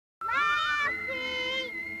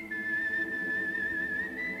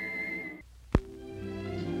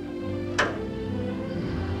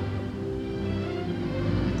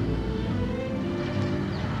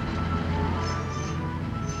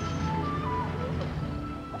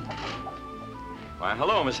Why,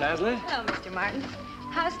 hello, Miss Hazlit. Hello, Mr. Martin.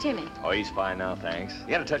 How's Timmy? Oh, he's fine now, thanks.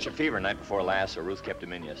 He had a touch of fever night before last, so Ruth kept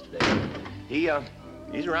him in yesterday.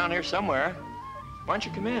 He's around here somewhere. Why don't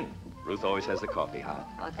you come in? Ruth always has the coffee hot.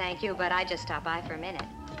 Oh, thank you, but I just stopped by for a minute.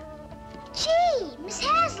 Gee, Miss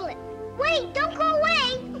Hazlit. Wait, don't go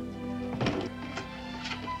away.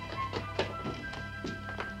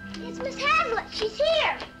 It's Miss Hazlit. She's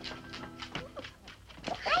here.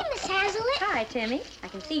 Hi, Miss Hazlit. Hi, Timmy. I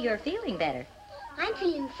can see you're feeling better. I'm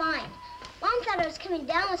feeling fine. Mom thought I was coming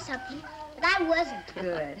down with something, but I wasn't.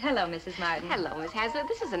 Good. Hello, Mrs. Martin. Hello, Miss Hazlit.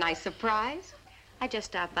 This is a nice surprise. I just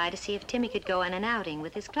stopped by to see if Timmy could go on an outing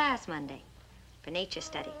with his class Monday for nature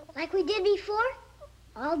study. Like we did before?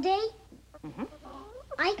 All day? Mm-hmm.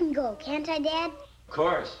 I can go, can't I, Dad? Of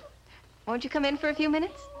course. Won't you come in for a few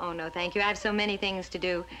minutes? Oh, no, thank you. I have so many things to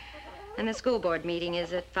do. And the school board meeting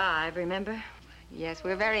is at 5, remember? Yes,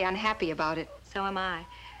 we're very unhappy about it. So am I.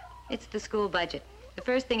 It's the school budget. The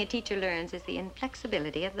first thing a teacher learns is the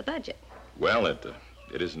inflexibility of the budget. Well, it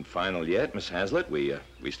isn't final yet, Miss Hazlit.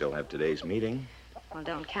 We still have today's meeting. Well,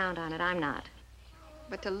 don't count on it. I'm not.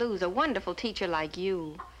 But to lose a wonderful teacher like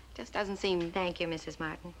you just doesn't seem... Thank you, Mrs.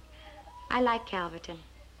 Martin. I like Calverton,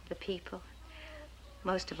 the people,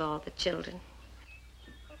 most of all, the children.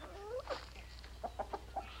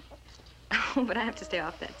 Oh, but I have to stay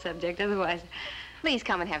off that subject, otherwise... Please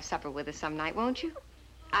come and have supper with us some night, won't you?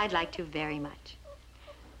 I'd like to very much.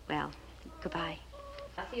 Well, goodbye.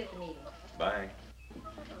 I'll see you at the meeting. Bye.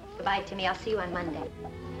 Goodbye, Timmy. I'll see you on Monday.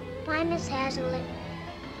 Bye, Miss Hazlit.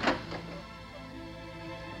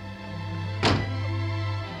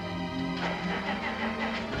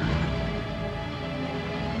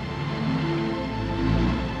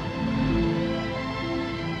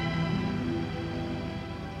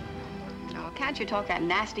 Oh, can't you talk that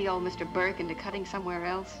nasty old Mr. Burke into cutting somewhere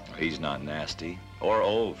else? He's not nasty, or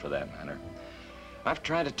old, for that matter. I've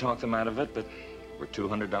tried to talk them out of it, but we're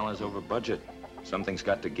 $200 over budget. Something's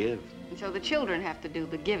got to give. And so the children have to do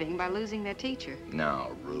the giving by losing their teacher.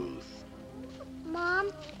 Now, Ruth.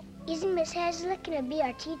 Mom, isn't Miss Hazlit going to be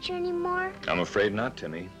our teacher anymore? I'm afraid not,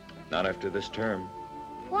 Timmy. Not after this term.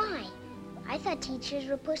 Why? I thought teachers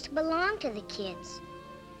were supposed to belong to the kids.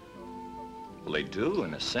 Well, they do,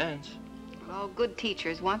 in a sense. All good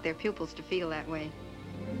teachers want their pupils to feel that way.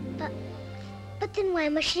 But then why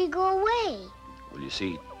must she go away? Well, you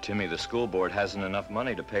see, Timmy, the school board hasn't enough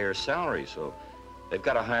money to pay her salary, so they've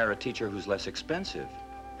got to hire a teacher who's less expensive.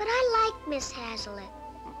 But I like Miss Hazlit.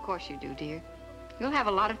 Of course you do, dear. You'll have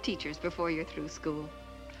a lot of teachers before you're through school.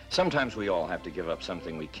 Sometimes we all have to give up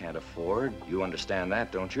something we can't afford. You understand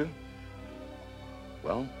that, don't you?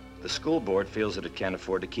 Well, the school board feels that it can't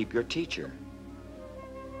afford to keep your teacher.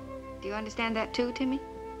 Do you understand that too, Timmy?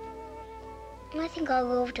 I think I'll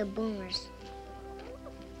go over to Boomer's.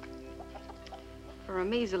 For a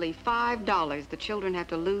measly $5, the children have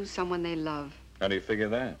to lose someone they love. How do you figure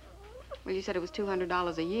that? Well, you said it was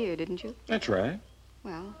 $200 a year, didn't you? That's right.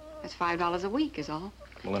 Well, that's $5 a week is all.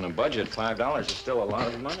 Well, in a budget, $5 is still a lot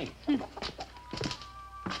of money.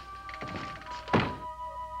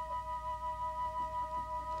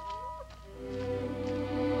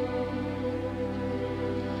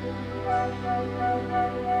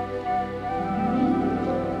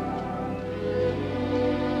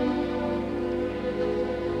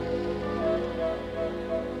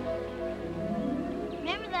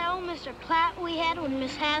 We had when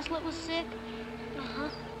Miss Hazlit was sick? Uh-huh.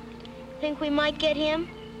 Think we might get him?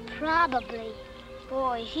 Probably.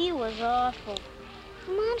 Boy, he was awful.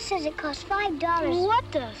 Mom says it costs $5. What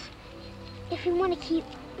does? If we want to keep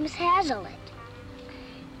Miss Hazlit.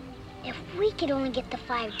 If we could only get the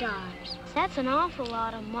 $5. That's an awful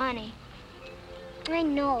lot of money. I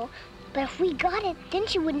know, but if we got it, then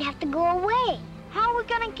she wouldn't have to go away. How are we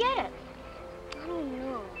gonna get it? I don't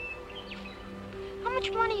know. How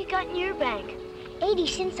much money you got in your bank? 80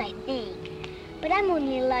 cents, I think. But I'm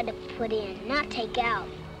only allowed to put in, not take out.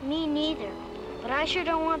 Me neither. But I sure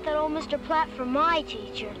don't want that old Mr. Platt for my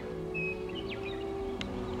teacher.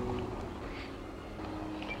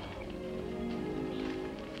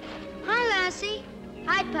 Hi, Lassie.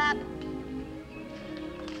 Hi, Pop.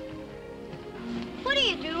 What are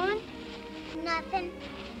you doing? Nothing.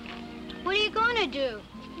 What are you gonna do?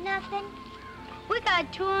 Nothing. We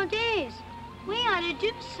got 2 whole days. We ought to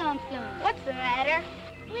do something. What's the matter?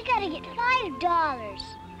 We gotta get $5.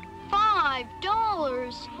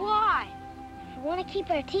 $5? Why? If we want to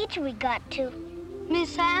keep our teacher, we got to.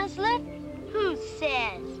 Miss Hazlit? Who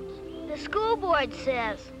says? The school board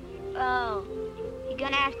says. Oh, you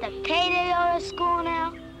gonna have to pay to go to school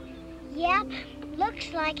now? Yep,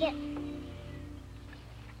 looks like it.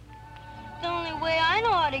 The only way I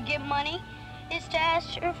know how to get money is to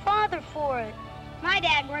ask your father for it. My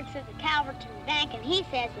dad works at the Calverton Bank, and he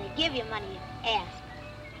says they give you money if you ask.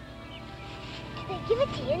 Do they give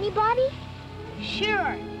it to anybody?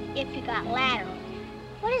 Sure, if you got lateral.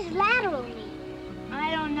 What does lateral mean?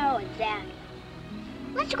 I don't know exactly.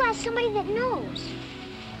 Why don't you ask somebody that knows?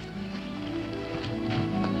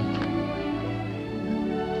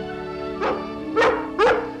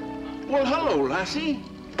 Well, hello, Lassie.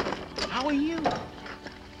 How are you?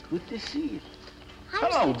 Good to see you. Hi,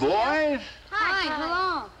 Hello, Mr. Teal. boys. Hi,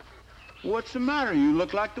 hello. What's the matter? You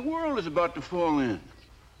look like the world is about to fall in.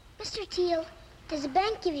 Mr. Teal, does the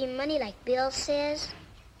bank give you money like Bill says?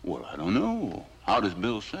 Well, I don't know. How does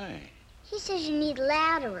Bill say? He says you need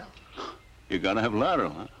lateral. You gotta have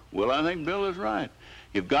lateral, huh? Well, I think Bill is right.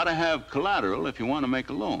 You've gotta have collateral if you want to make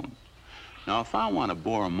a loan. Now, if I want to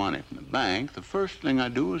borrow money from the bank, the first thing I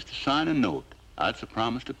do is to sign a note. That's a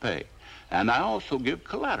promise to pay. And I also give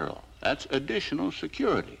collateral. That's additional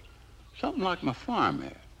security. Something like my farm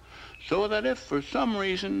here. So that if for some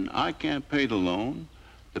reason I can't pay the loan,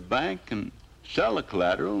 the bank can sell the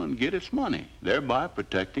collateral and get its money, thereby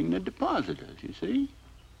protecting the depositors, you see?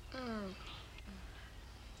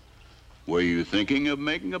 Were you thinking of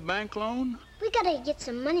making a bank loan? We gotta get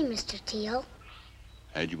some money, Mr. Teal.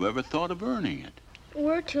 Had you ever thought of earning it?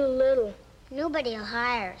 We're too little. Nobody'll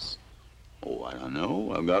hire us. Oh, I don't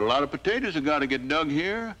know. I've got a lot of potatoes that got to get dug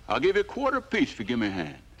here. I'll give you a quarter apiece if you give me a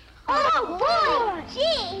hand. Oh, boy!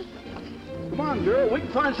 Gee! Come on, girl. We can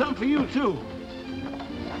find something for you, too.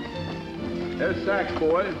 There's sacks,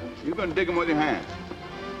 boys. You're going to dig them with your hands.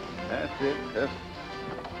 That's it. That's...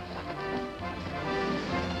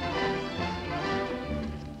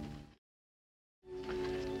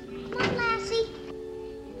 Come on, Lassie.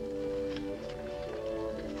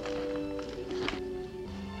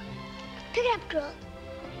 Pick it up, girl.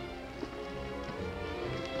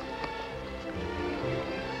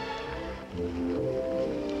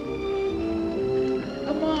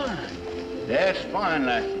 Come on. That's fine,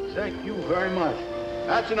 Lassie. Thank you very much.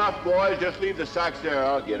 That's enough, boys. Just leave the sacks there.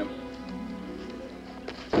 I'll get them.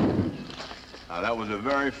 Now, that was a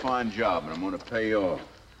very fine job, and I'm going to pay you off.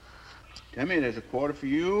 Timmy, there's a quarter for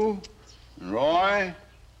you. And Roy,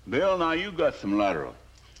 Bill, now you got some lateral.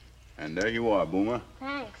 And there you are, Boomer.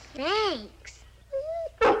 Thanks. Thanks.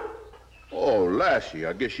 Oh, Lassie,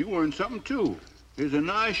 I guess you earned something, too. Here's a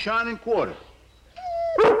nice, shining quarter.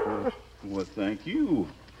 Well, thank you.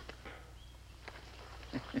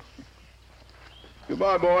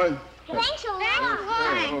 Goodbye, boys. Thanks a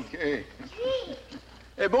lot. Okay.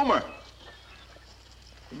 Hey, Boomer.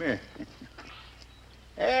 Come here.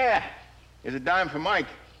 Yeah, here's a dime for Mike.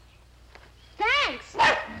 Thanks.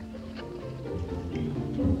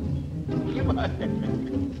 Come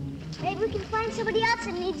on. Maybe we can find somebody else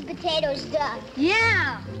that needs potatoes dug.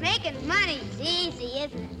 Yeah, making money's easy,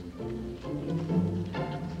 isn't it?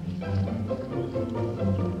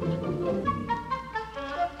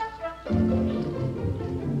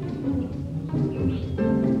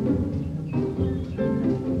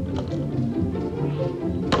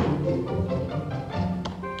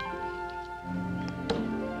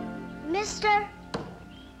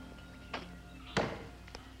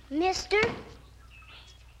 Mister?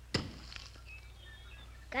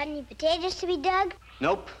 Got any potatoes to be dug?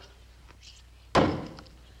 Nope.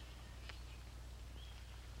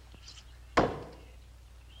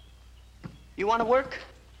 You want to work?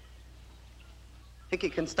 Think you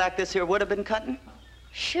can stack this here wood I've been cutting?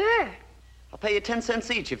 Sure. I'll pay you 10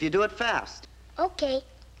 cents each if you do it fast. Okay.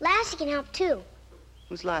 Lassie can help, too.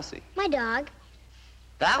 Who's Lassie? My dog.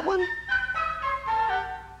 That one?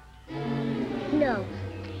 No,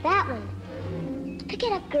 that one. Pick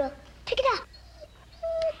it up, girl. Pick it up.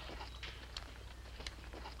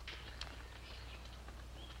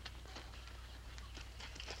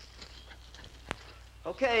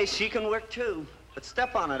 Okay, she can work too. But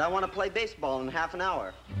step on it. I want to play baseball in half an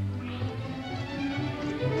hour.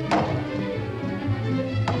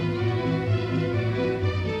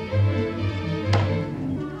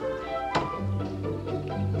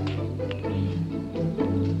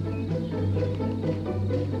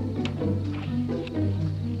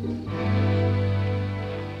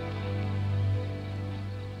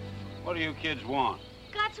 What do you kids want?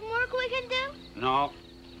 Got some work we can do? No.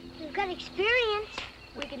 We've got experience.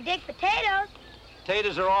 We can dig potatoes.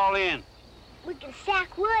 Potatoes are all in. We can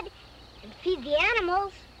sack wood and feed the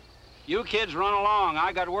animals. You kids run along.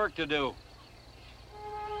 I got work to do.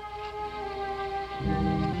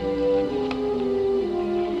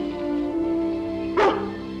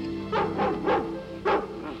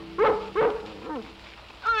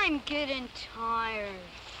 I'm getting tired.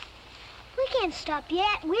 We can't stop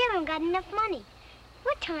yet. We haven't got enough money.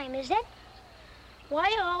 What time is it? Why are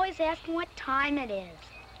you always asking what time it is?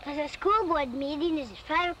 Because the school board meeting is at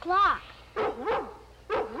 5 o'clock.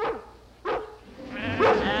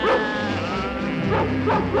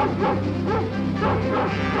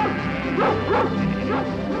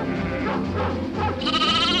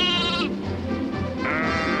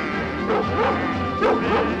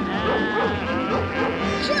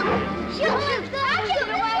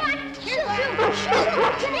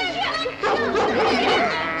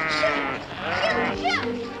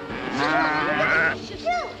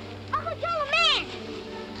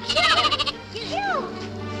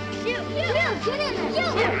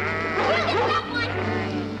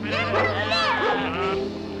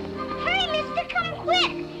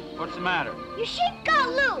 What's the matter? Your sheep got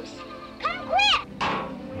loose. Come quick!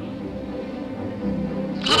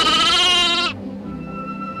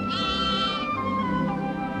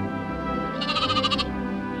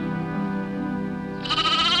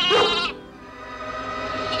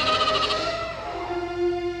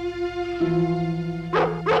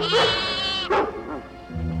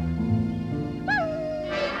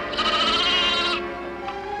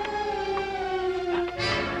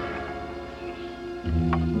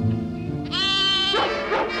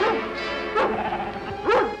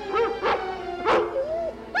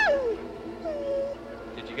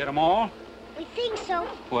 We think so.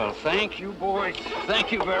 Well, thank you, boys.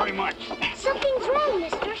 Thank you very much. Something's wrong,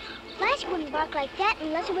 mister. Lassie wouldn't bark like that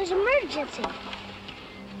unless it was emergency.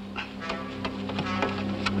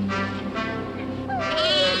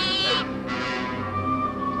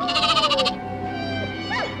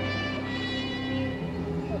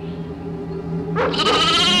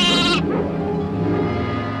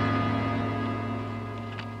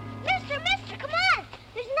 Mister, come on!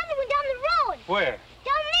 There's another one down the road. Where?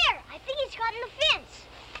 Caught in the fence.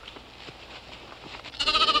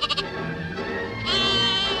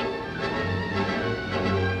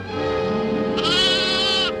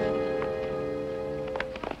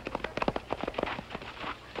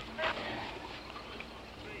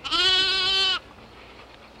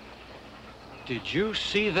 Did you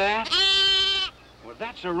see that? Well,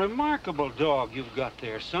 that's a remarkable dog you've got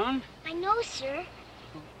there, son. I know, sir.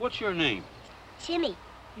 What's your name? Timmy,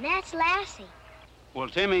 and that's Lassie. Well,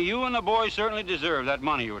 Timmy, you and the boys certainly deserve that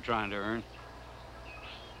money you were trying to earn.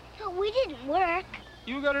 No, we didn't work.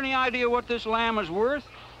 You got any idea what this lamb is worth?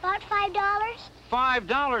 About $5.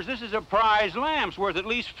 $5? This is a prize lamb. It's worth at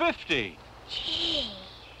least 50. Gee.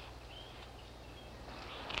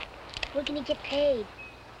 We're gonna get paid.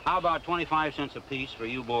 How about 25 cents apiece for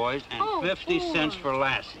you boys and 50 cents for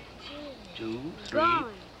Lassie? 2, 3,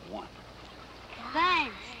 1.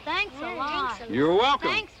 Thanks. Thanks a lot. You're welcome.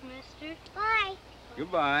 Thanks, mister. Bye.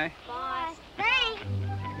 Goodbye. Bye. Thanks.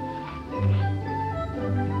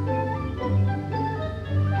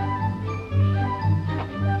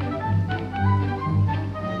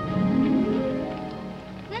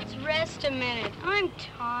 Let's rest a minute. I'm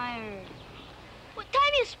tired. What time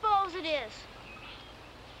do you suppose it is?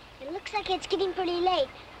 It looks like it's getting pretty late.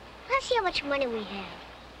 Let's see how much money we have.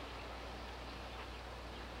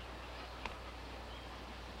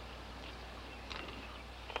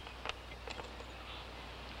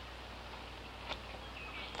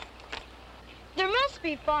 There must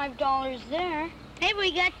be $5 there. Maybe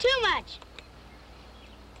we got too much.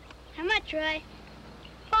 How much, Ray?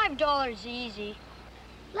 $5 easy.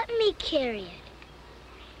 Let me carry it.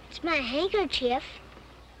 It's my handkerchief.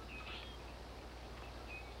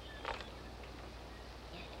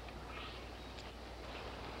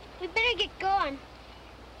 We better get going.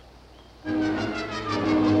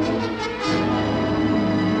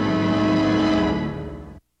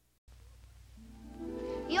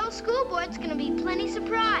 The old school board's gonna be plenty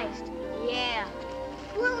surprised. Yeah.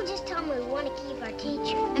 We'll just tell them we want to keep our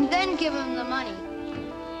teacher. And then give him the money.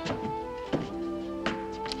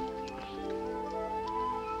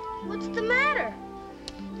 What's the matter?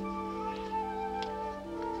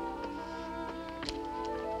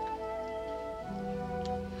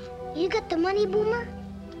 You got the money, Boomer?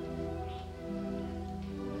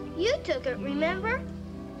 You took it, remember?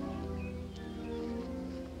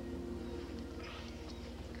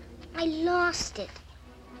 I lost it.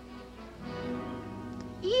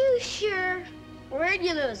 You sure? Where'd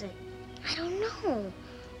you lose it? I don't know.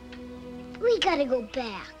 We gotta go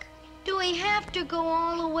back. Do we have to go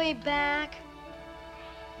all the way back?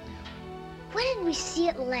 When did we see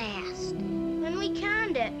it last? When we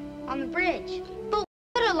canned it on the bridge. But we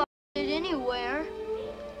could have lost it anywhere.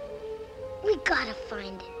 We gotta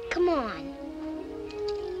find it. Come on.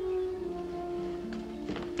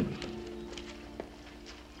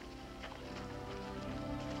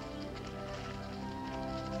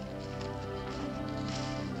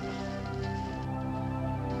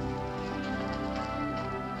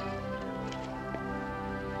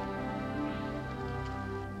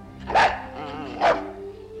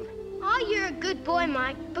 boy,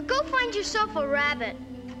 Mike, but go find yourself a rabbit.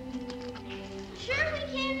 Sure we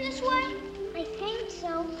came this way? I think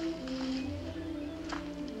so.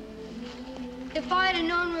 If I'd have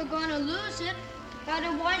known we were going to lose it, I'd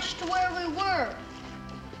have watched where we were.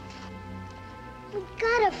 We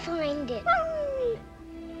gotta find it.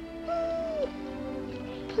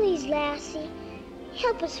 Please, Lassie,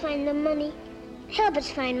 help us find the money. Help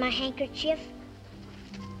us find my handkerchief.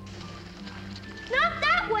 Not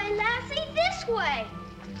that way, Lassie, this way.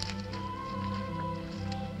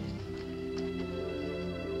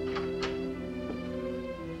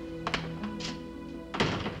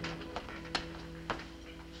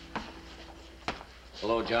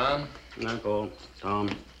 Hello, John. Uncle, Tom.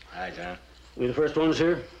 Hi, John. We the first ones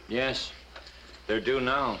here? Yes. They're due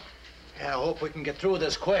now. Yeah, I hope we can get through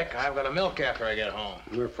this quick. I've got to milk after I get home.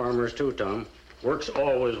 We're farmers too, Tom. Work's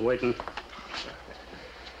always waiting.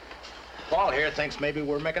 Paul here thinks maybe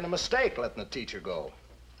we're making a mistake letting the teacher go.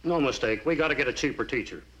 No mistake. We got to get a cheaper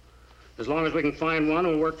teacher. As long as we can find one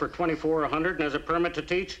who'll work for $24,100 and has a permit to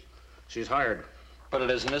teach, she's hired. But it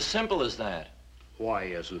isn't as simple as that. Why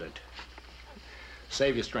isn't it?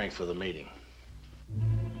 Save your strength for the meeting.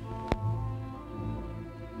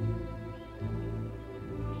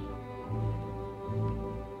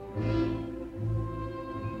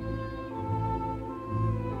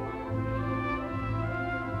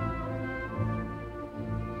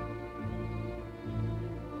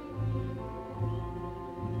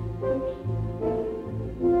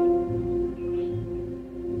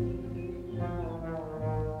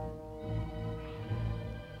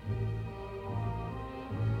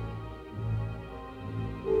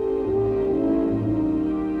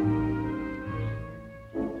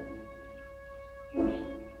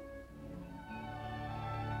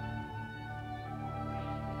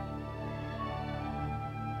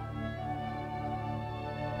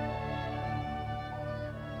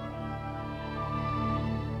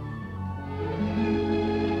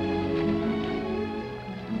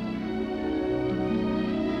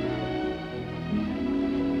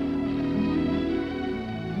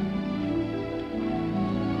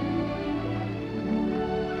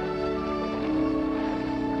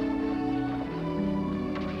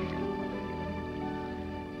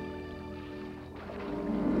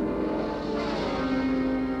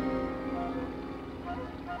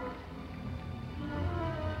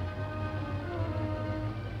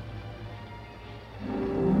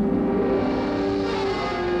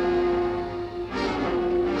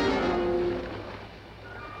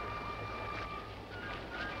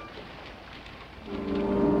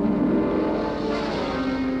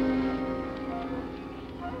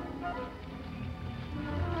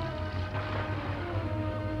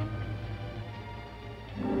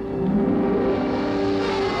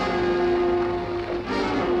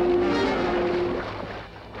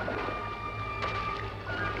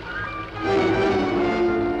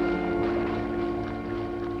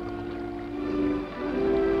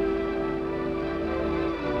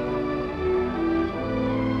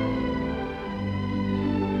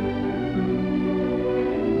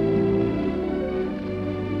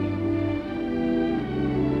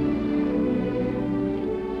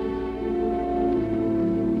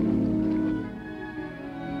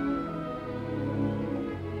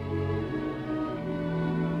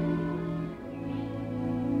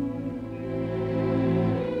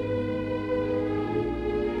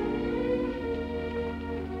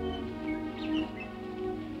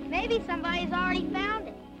 Maybe somebody's already found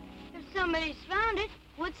it. If somebody's found it,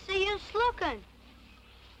 what's the use looking?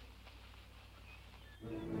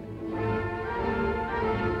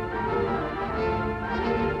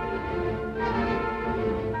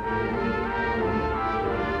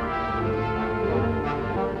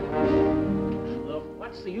 Look,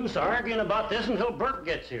 what's the use of arguing about this until Bert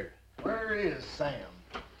gets here? Where is Sam?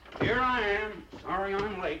 Here I am. Sorry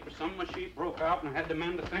I'm late, but some of my sheep broke out and I had to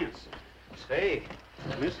mend the fence. Say,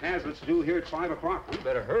 Miss Hazlit's due here at 5 o'clock. We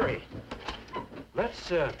better hurry.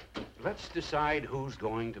 Let's decide who's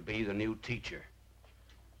going to be the new teacher.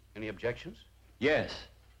 Any objections? Yes.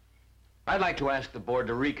 I'd like to ask the board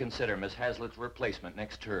to reconsider Miss Hazlit's replacement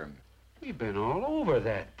next term. We've been all over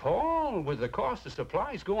that, Paul. With the cost of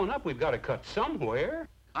supplies going up, we've got to cut somewhere.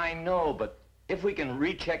 I know, but if we can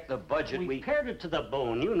recheck the budget, We pared it to the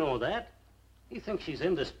bone, you know that. He thinks she's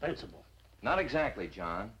indispensable. Not exactly,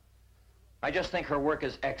 John. I just think her work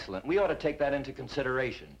is excellent. We ought to take that into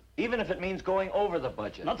consideration, even if it means going over the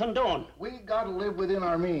budget. Nothing doing. We gotta live within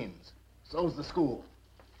our means. So's the school.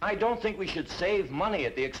 I don't think we should save money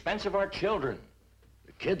at the expense of our children.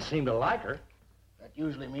 The kids seem to like her. That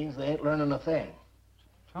usually means they ain't learning a thing.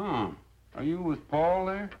 Tom, are you with Paul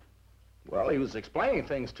there? Well, he was explaining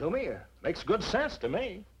things to me. Makes good sense to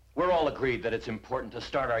me. We're all agreed that it's important to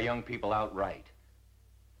start our young people out right.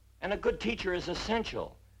 And a good teacher is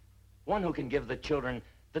essential. One who can give the children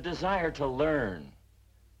the desire to learn.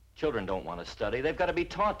 Children don't want to study. They've got to be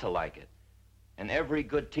taught to like it. And every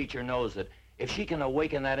good teacher knows that if she can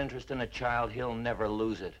awaken that interest in a child, he'll never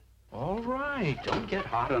lose it. All right, don't get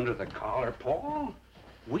hot under the collar, Paul.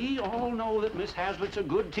 We all know that Miss Hazlit's a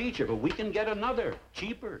good teacher, but we can get another,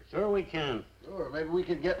 cheaper. Sure we can. Sure, maybe we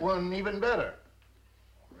could get one even better.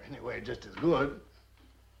 Or anyway, just as good.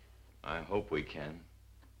 I hope we can.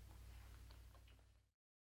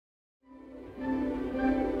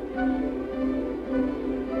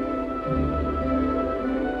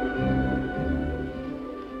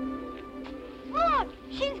 Look,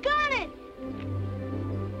 she's got it.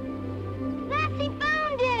 Lassie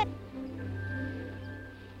found it.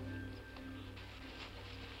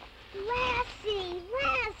 Lassie.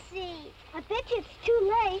 I bet you it's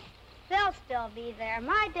too late. They'll still be there.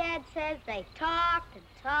 My dad says they talked and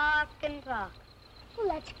talked and talked. Well,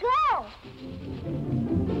 let's go.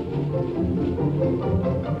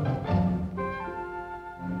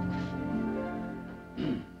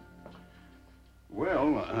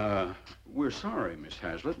 Well, we're sorry, Miss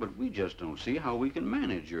Hazlit, but we just don't see how we can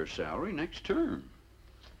manage your salary next term.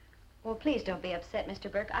 Well, please don't be upset,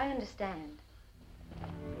 Mr. Burke. I understand.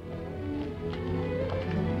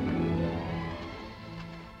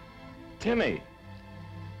 Timmy.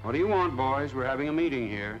 What do you want, boys? We're having a meeting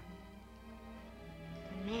here.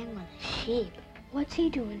 The man with the sheep. What's he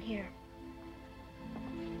doing here?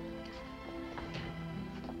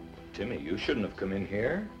 Timmy, you shouldn't have come in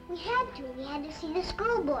here. We had to. We had to see the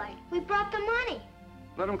school board. We brought the money.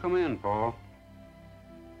 Let him come in, Paul.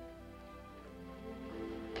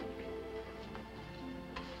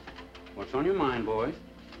 What's on your mind, boys?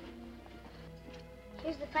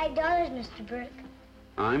 Here's the $5, Mr. Burke.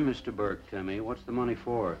 I'm Mr. Burke, Timmy. What's the money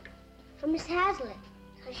for? For Miss Hazlit,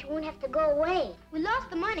 so she won't have to go away. We lost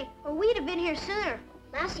the money, or we'd have been here sooner.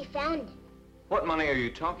 Lassie found it. What money are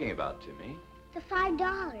you talking about, Timmy? The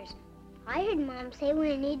 $5. I heard Mom say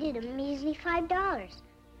we needed a measly $5.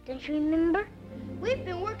 Don't you remember? We've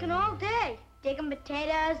been working all day, digging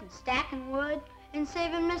potatoes and stacking wood and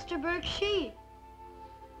saving Mr. Burke's sheep.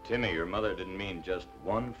 Timmy, your mother didn't mean just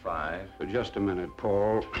 1 5. Just a minute,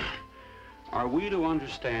 Paul. Are we to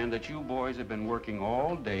understand that you boys have been working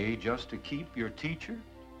all day just to keep your teacher?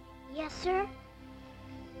 Yes, sir.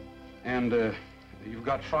 And, you've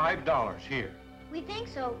got $5 here. We think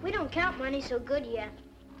so. We don't count money so good yet.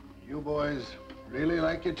 You boys really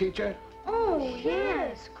like your teacher? Oh,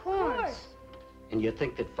 yes, of course. And you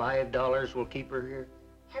think that $5 will keep her here?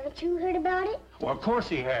 Haven't you heard about it? Well, of course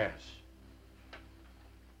he has.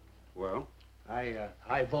 Well?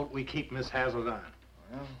 I vote we keep Miss Hazlit on.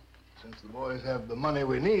 Well, since the boys have the money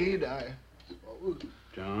we need, I suppose.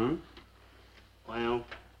 John? Well?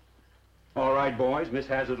 All right, boys. Miss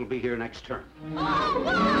Hazlit will be here next term. Oh,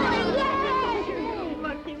 yes!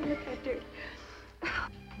 Lucky, look at her.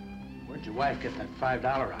 Where'd your wife get that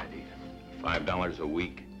 $5 idea? $5 a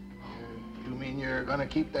week. You mean you're gonna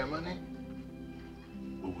keep their money?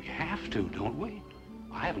 Well, we have to, don't we?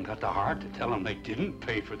 I haven't got the heart to tell them they didn't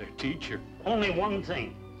pay for their teacher. Only one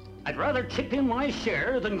thing. I'd rather chip in my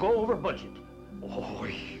share than go over budget. Oh,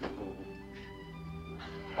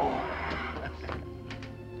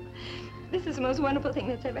 This is the most wonderful thing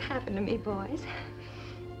that's ever happened to me, boys.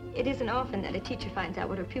 It isn't often that a teacher finds out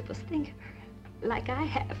what her pupils think of her, like I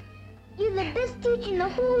have. You're the best teacher in the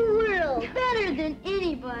whole world. Better than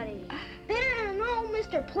anybody. Better than old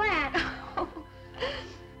Mr. Platt.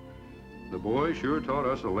 The boys sure taught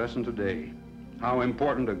us a lesson today. How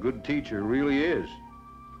important a good teacher really is.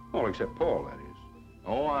 All except Paul, that is.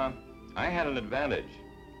 Oh, I had an advantage.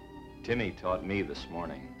 Timmy taught me this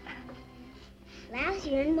morning.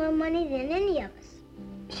 Lassie earned more money than any of us.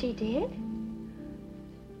 She did?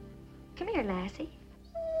 Come here, Lassie.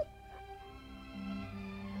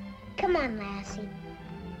 Come on, Lassie.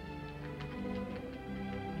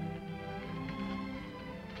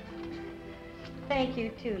 Thank you,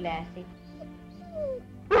 too, Lassie.